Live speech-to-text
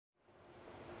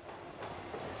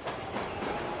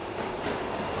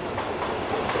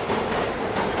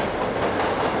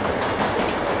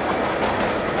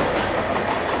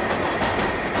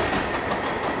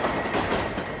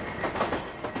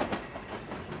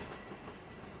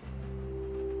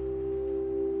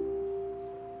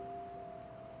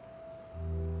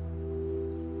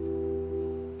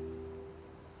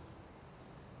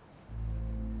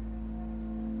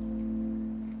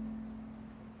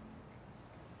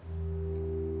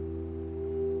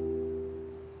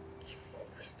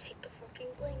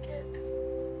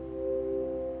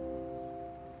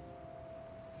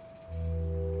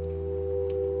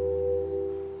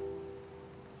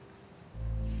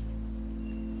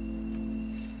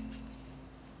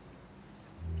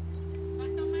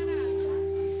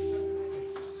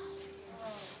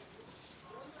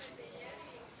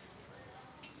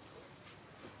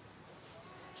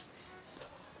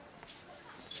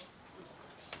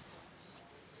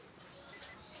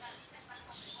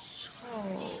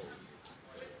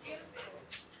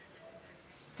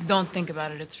Don't think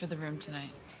about it. It's for the room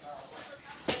tonight.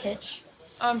 Pitch?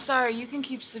 Oh, I'm sorry. You can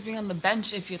keep sleeping on the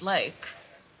bench if you'd like.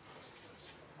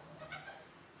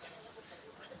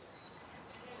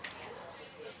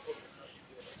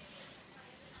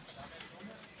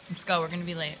 Let's go. We're gonna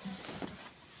be late.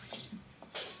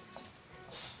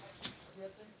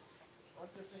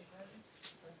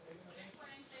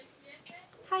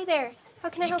 Hi there. How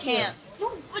can I help you? You can't.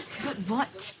 But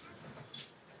what?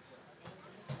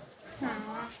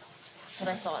 That's what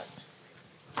I thought.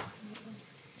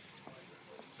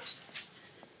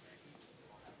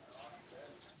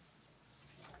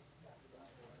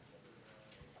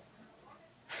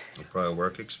 No prior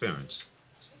work experience.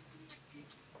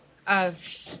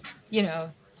 You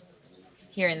know,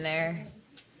 here and there.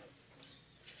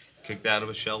 Kicked out of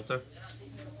a shelter?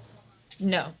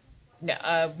 No,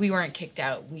 we weren't kicked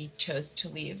out. We chose to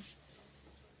leave.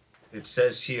 It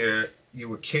says here you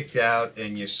were kicked out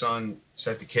and your son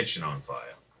set the kitchen on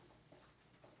fire.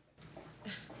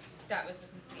 That was a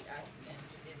complete accident.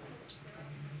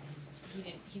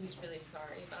 He was really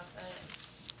sorry about that.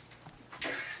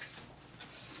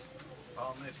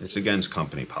 It's against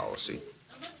company policy.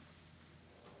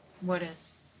 What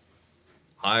is?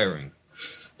 Hiring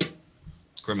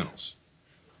criminals.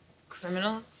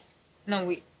 Criminals?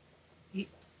 No,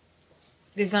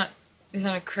 he's not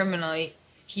a criminal.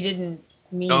 He didn't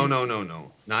mean... No.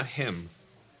 Not him.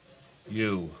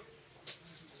 You.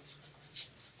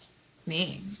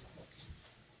 Me?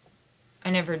 I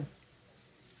never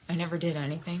did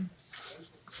anything.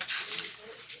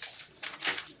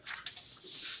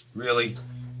 Really?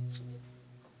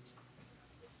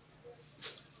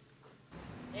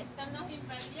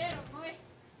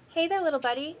 Hey there, little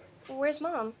buddy. Where's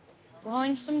Mom?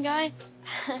 Blowing some guy?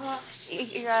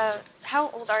 How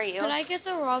old are you? Could I get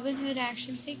the Robin Hood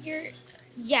action figure?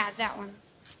 Yeah, that one.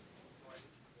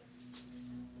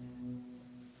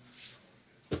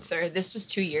 Sir, this was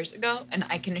 2 years ago, and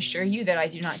I can assure you that I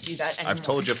do not do that anymore. I've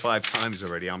told you 5 times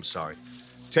already. I'm sorry.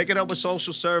 Take it up with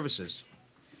social services.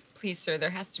 Please, sir, there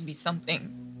has to be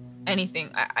something.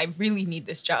 Anything. I really need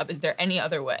this job. Is there any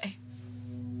other way?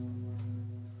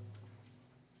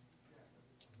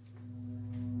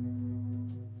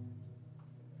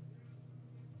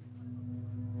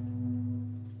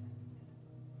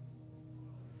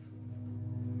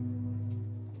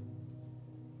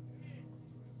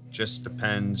 Just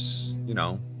depends, you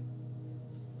know,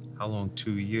 how long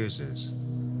 2 years is.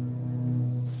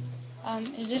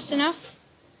 Is this enough?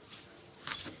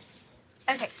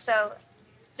 Okay, so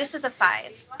this is a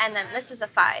 5, and then this is a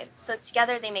 5. So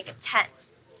together they make a 10.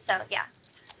 So, yeah.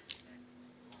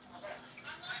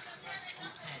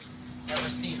 Never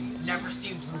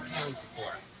seen blue pennies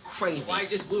before. Crazy. Why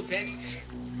just blue pennies?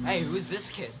 Hey, who's this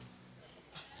kid?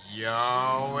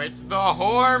 Yo, it's the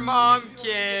whore mom Is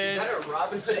kid. that a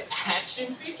Robin Hood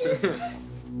action figure?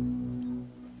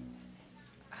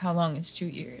 How long is 2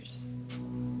 years?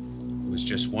 Was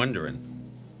just wondering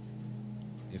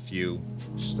if you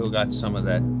still got some of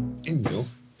that in you.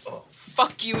 Oh,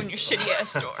 fuck you and your shitty ass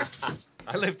store.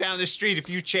 I live down the street if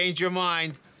you change your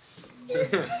mind.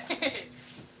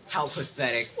 How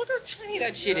pathetic. Look how tiny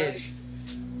that shit is.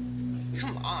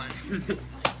 Come on.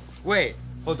 Wait,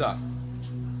 hold up.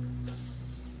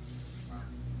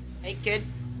 Hey, kid.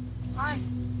 Hi.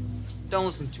 Don't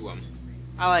listen to him.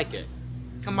 I like it.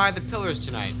 Come by the Pillars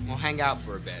tonight. We'll hang out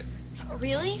for a bit.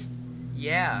 Really?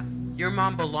 Yeah, your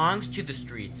mom belongs to the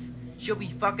streets. She'll be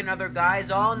fucking other guys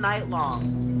all night long.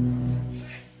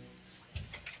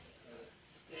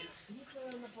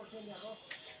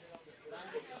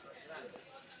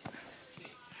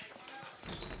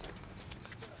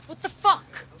 What the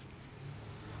fuck?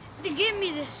 They gave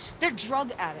me this. They're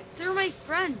drug addicts. They're my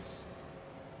friends.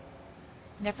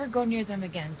 Never go near them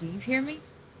again. Do you hear me?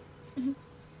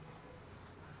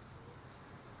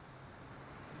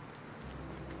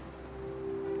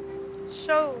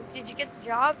 So, did you get the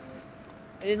job?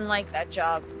 I didn't like that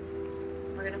job.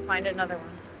 We're gonna find another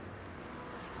one.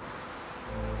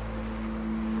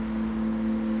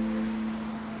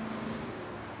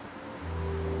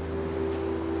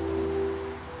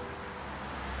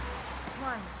 Come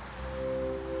on.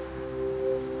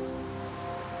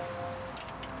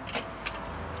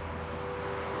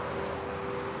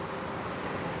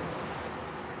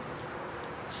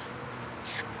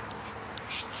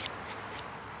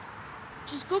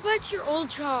 Just go back to your old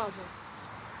job.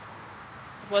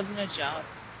 It wasn't a job.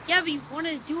 Yeah, but you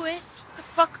wanted to do it. Shut the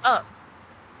fuck up.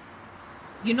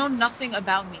 You know nothing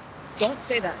about me. Don't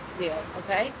say that, Leo,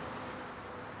 okay?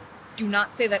 Do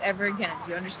not say that ever again.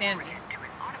 Do you understand me?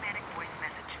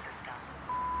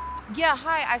 Yeah,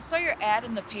 hi. I saw your ad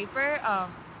in the paper.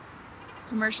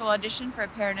 commercial audition for a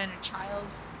parent and a child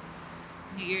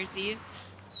New Year's Eve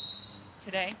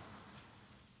today.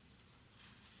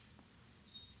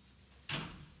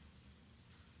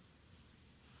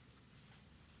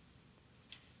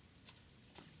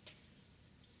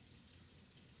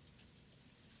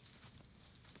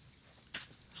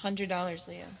 $100,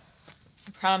 Leah.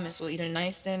 I promise we'll eat a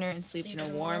nice dinner and sleep in a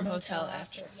warm hotel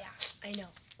after. Yeah, I know.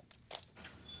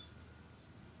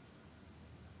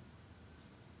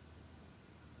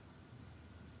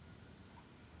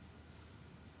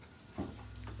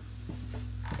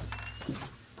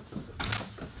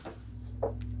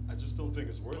 I just don't think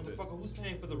it's worth it. Motherfucker, who's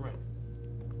paying for the rent?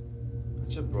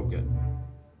 That shit broke it.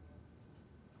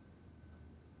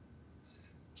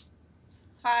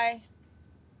 Hi.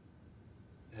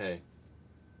 Hey.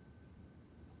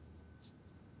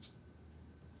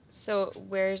 So,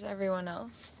 where's everyone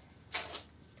else?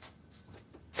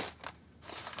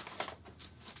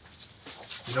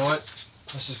 You know what?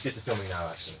 Let's just get to filming now,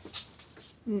 actually.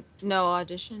 No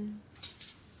audition?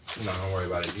 No, don't worry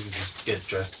about it. You can just get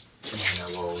dressed and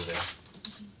I'll go over there.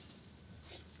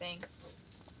 Thanks.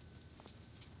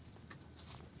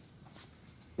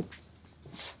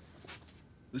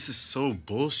 This is so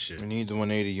bullshit. We need the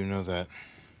 180, you know that.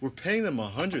 We're paying them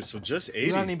 100, so just 80.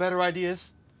 You got any better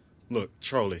ideas? Look,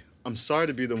 Charlie, I'm sorry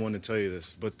to be the one to tell you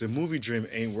this, but the movie dream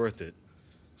ain't worth it.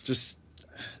 Just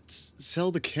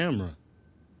sell the camera.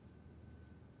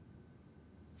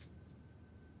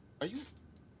 Are you?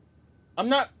 I'm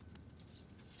not.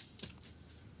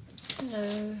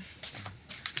 Hello.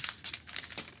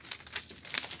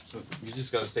 So you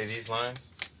just gotta say these lines?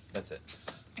 That's it.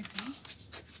 Okay.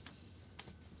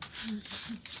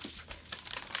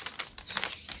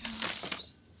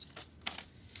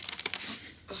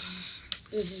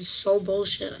 This is so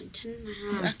bullshit. I'm 10 and a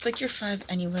You half. act like you're 5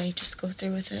 anyway. Just go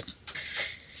through with it.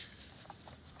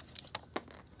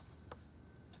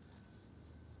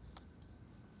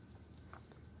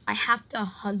 I have to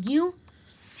hug you?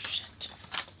 Shit.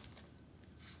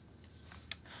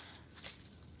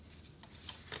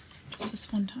 Just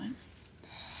this one time.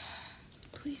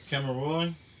 Please. Camera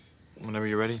rolling. Whenever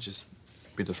you're ready, just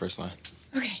read the first line.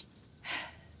 Okay.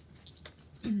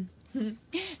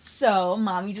 So,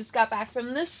 Mommy just got back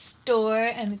from the store,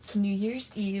 and it's New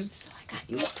Year's Eve, so I got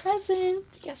you a present.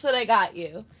 Guess what I got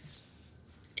you?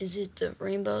 Is it the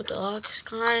Rainbow Deluxe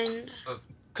kind?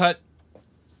 Cut.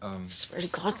 Swear to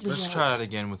God, Let's Leo. try that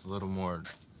again with a little more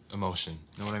emotion.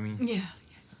 Know what I mean? Yeah.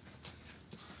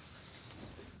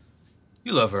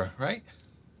 You love her, right?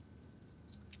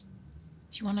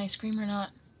 Do you want ice cream or not?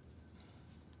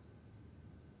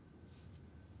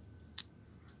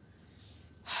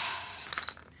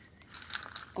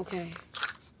 Okay.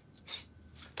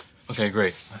 Okay,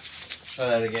 great. Let's try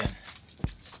that again.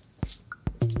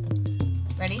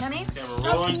 Ready, honey?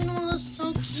 Camera rolling. Paglino is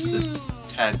so cute.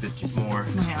 Tad bit more.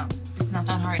 Smile. It's not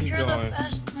that hard. You're going. the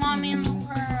best mommy in the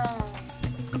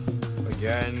world.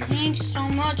 Again. Thanks so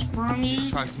much, mommy.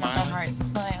 Try It's not that hard.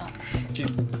 Smile.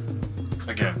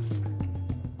 Again.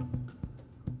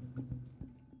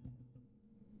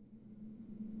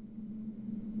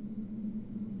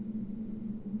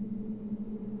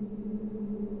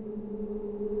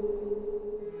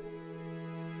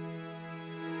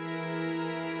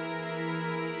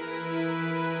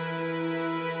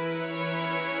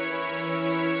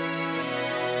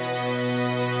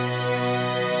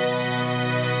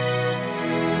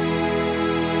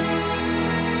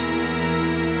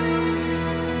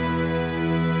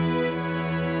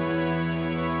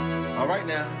 All right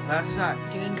now, last shot.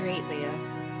 Doing great, Leah.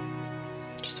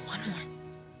 Just one more.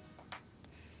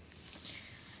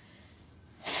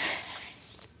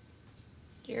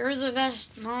 You're the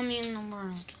best mommy in the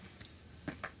world.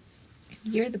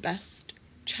 You're the best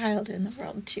child in the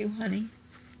world, too, honey.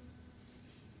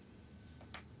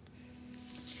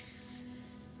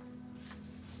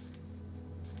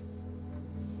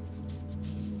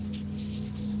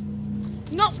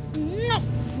 No, no,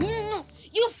 no.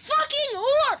 You fucking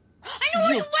whore! I know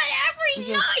where you went every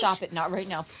Leah, night! stop it. Not right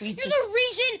now. Please You're just... the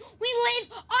reason we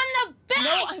live on the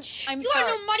bench! No, I'm you sorry.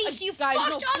 are no money, so you Guys, fucked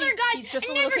no, other please, guys he's just a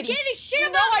and little never kitty. gave a shit You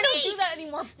about know I me! don't do that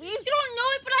anymore. Please. You don't know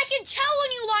it, but I can tell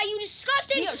when you lie, you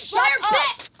disgusting Leah, shut liar up.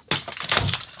 bitch!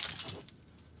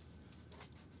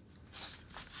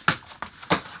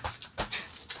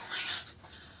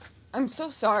 I'm so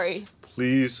sorry.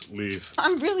 Please leave.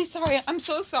 I'm really sorry. I'm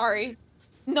so sorry.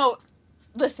 No,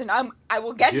 listen, I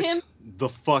will get him. Get the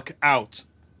fuck out.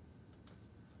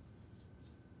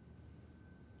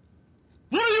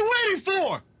 What are you waiting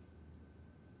for?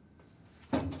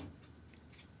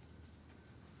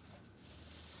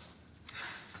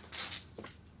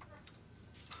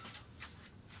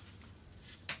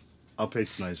 I'll pay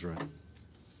tonight's rent.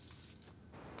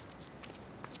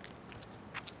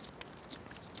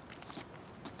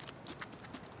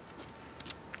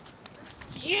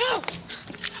 You!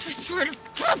 I swear to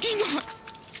fucking God.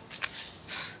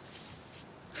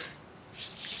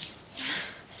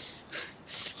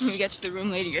 When we get to the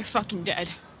room later, you're fucking dead.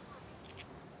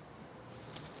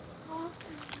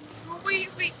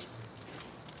 Wait.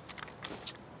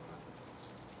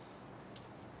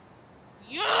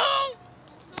 Yo!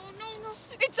 No.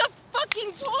 It's a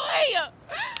fucking toy!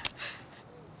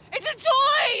 It's a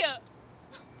toy!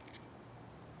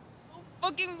 So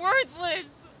fucking worthless.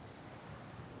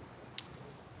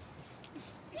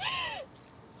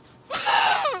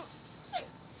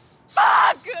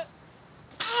 Fuck!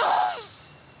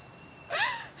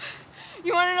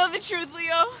 You wanna know the truth,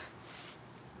 Leo?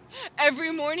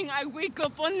 Every morning I wake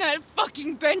up on that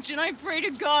fucking bench and I pray to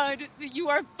God that you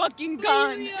are fucking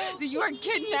gone, that you are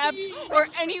kidnapped or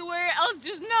anywhere else,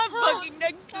 just not fucking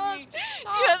next to me. Do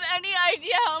you have any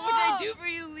idea how much I do for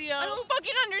you, Leo? I don't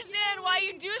fucking understand why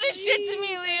you do this shit to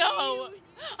me, Leo.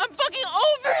 I'm fucking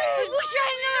over it. I wish I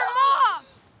had another mom.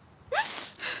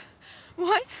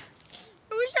 What?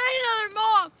 I wish I had another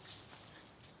mom.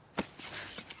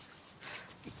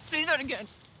 Say that again.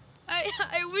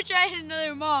 I wish I had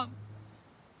another mom.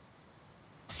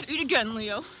 Say it again,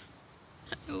 Leo.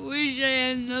 I wish I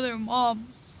had another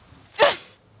mom.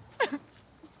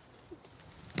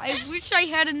 I wish I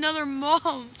had another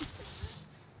mom.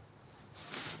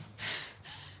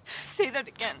 Say that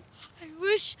again. I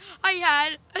wish I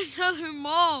had another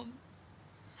mom.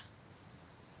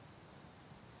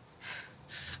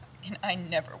 And I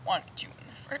never wanted you in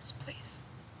the first place.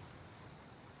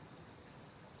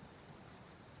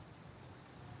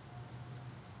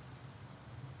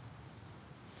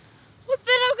 Well,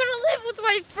 then I'm gonna live with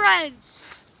my friends.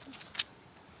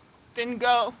 Then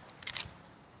go.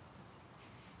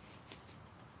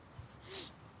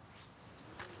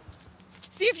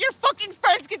 See if your fucking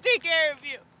friends can take care of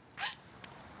you.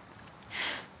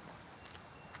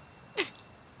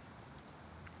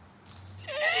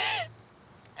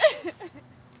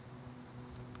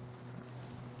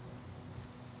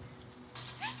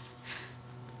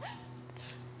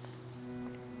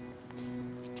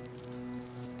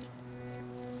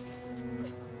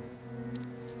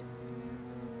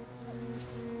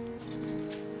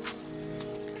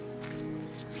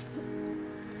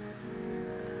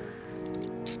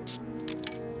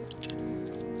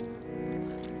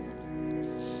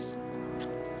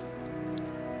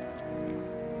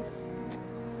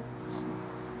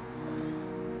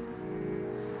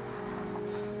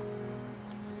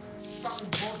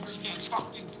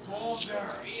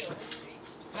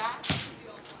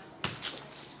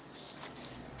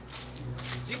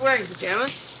 Is he wearing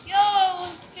pajamas? Yo,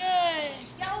 what's good?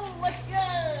 Yo, what's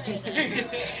good?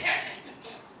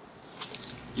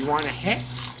 You want a hit?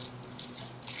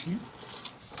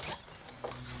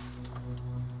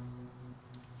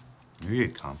 Here you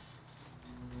come.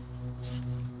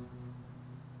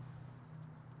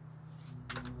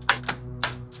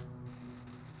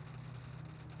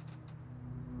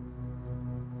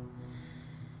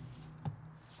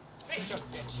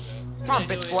 Come on,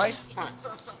 bitch boy. Come on.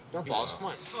 No balls, come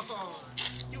on.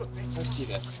 Let's see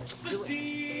this.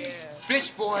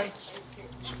 Bitch boy.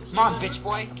 Come on, bitch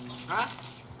boy. Huh?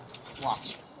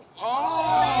 Watch.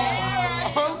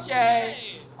 Oh, okay.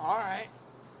 All right.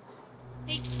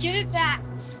 Hey, give it back.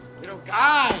 Little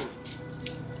guy.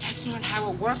 That's not how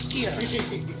it works here.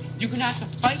 You're gonna have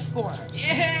to fight for it.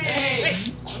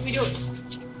 Hey, let me do it.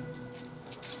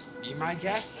 Be my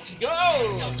guest. Let's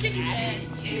go. Beat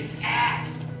his ass.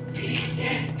 Beat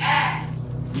his ass.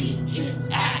 Beat his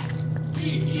ass.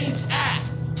 Beat his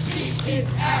ass. Beat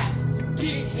his ass.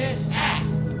 Beat his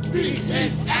ass. Beat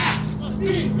his ass.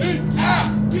 Beat his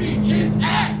ass. Beat his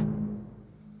ass.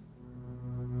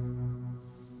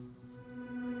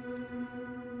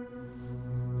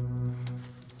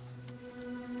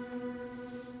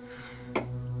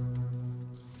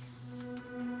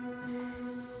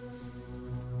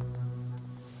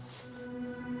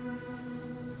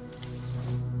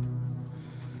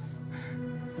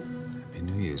 Happy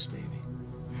New Year's, baby.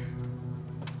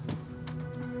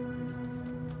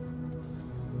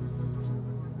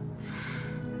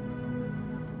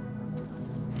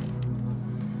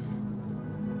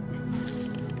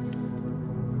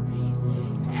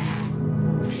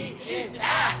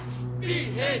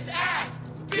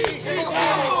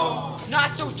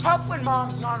 Not so tough when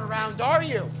mom's not around, are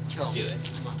you? Chill. Do it.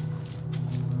 Come on.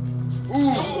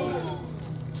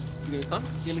 Ooh. You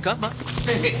gonna come? Huh?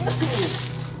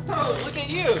 Oh, look at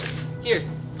you. Here,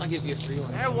 I'll give you a free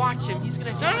one. Hey, watch him. He's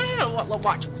gonna. No.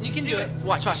 Watch. You can do it.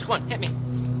 Watch. Come on, hit me.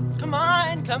 Come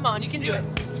on. You can do it.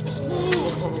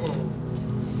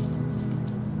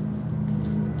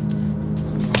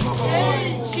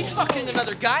 Hey, she's fucking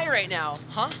another guy right now,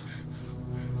 huh?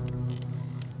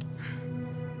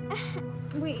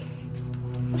 Wait.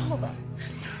 Hold on.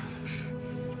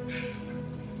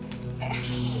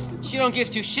 She don't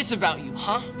give two shits about you,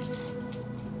 huh?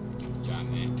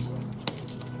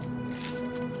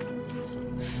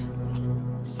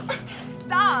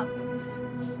 Stop!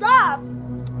 Stop!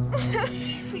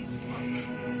 Please stop.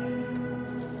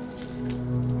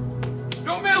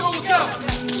 Go, Mel, go!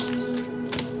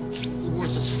 You're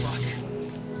worth as fuck.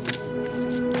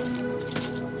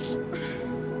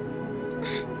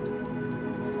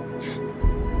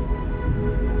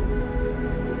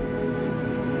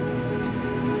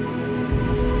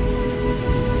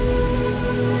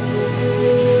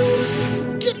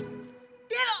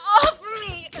 Get off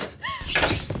me!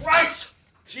 Right!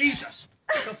 Jesus!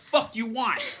 What the fuck you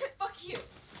want? Fuck you.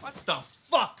 What the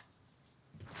fuck?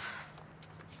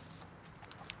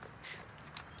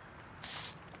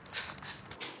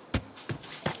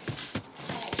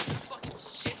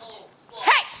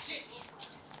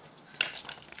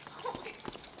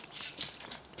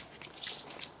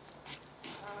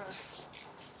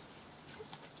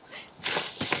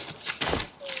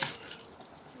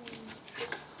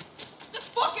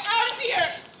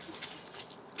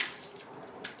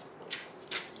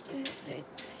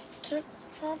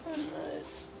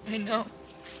 I know.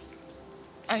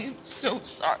 I am so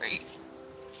sorry.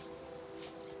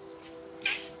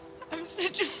 I'm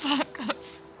such a fuck up.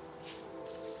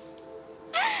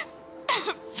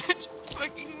 I'm such a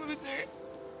fucking loser.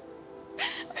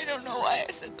 I don't know why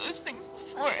I said those things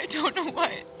before. I don't know why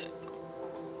I said them.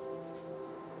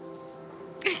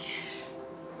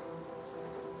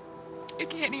 I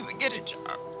can't even get a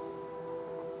job.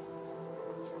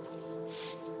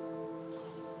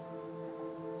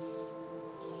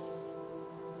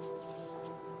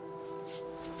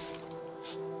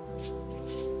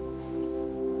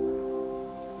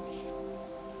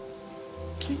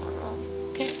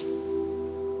 Okay.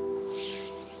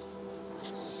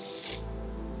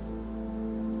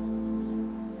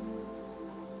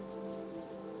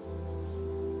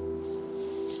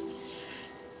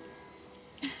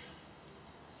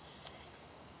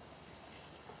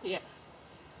 Yeah.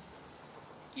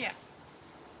 Yeah.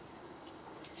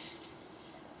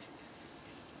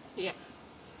 Yeah.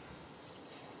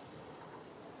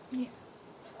 Yeah.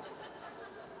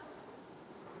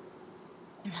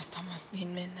 It must almost be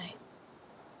midnight.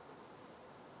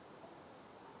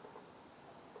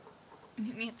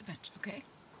 Meet me at the bench, okay?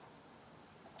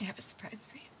 I have a surprise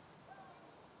for you.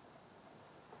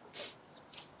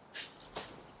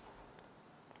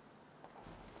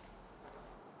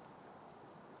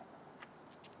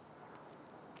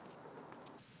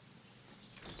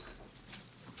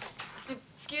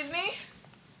 Excuse me?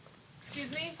 Excuse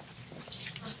me?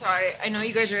 I'm sorry. I know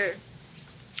you guys are...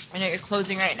 I know you're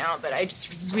closing right now, but I just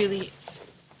really...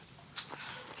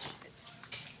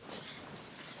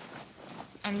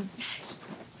 I'm...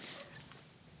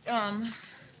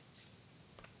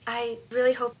 I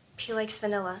really hope he likes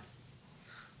vanilla.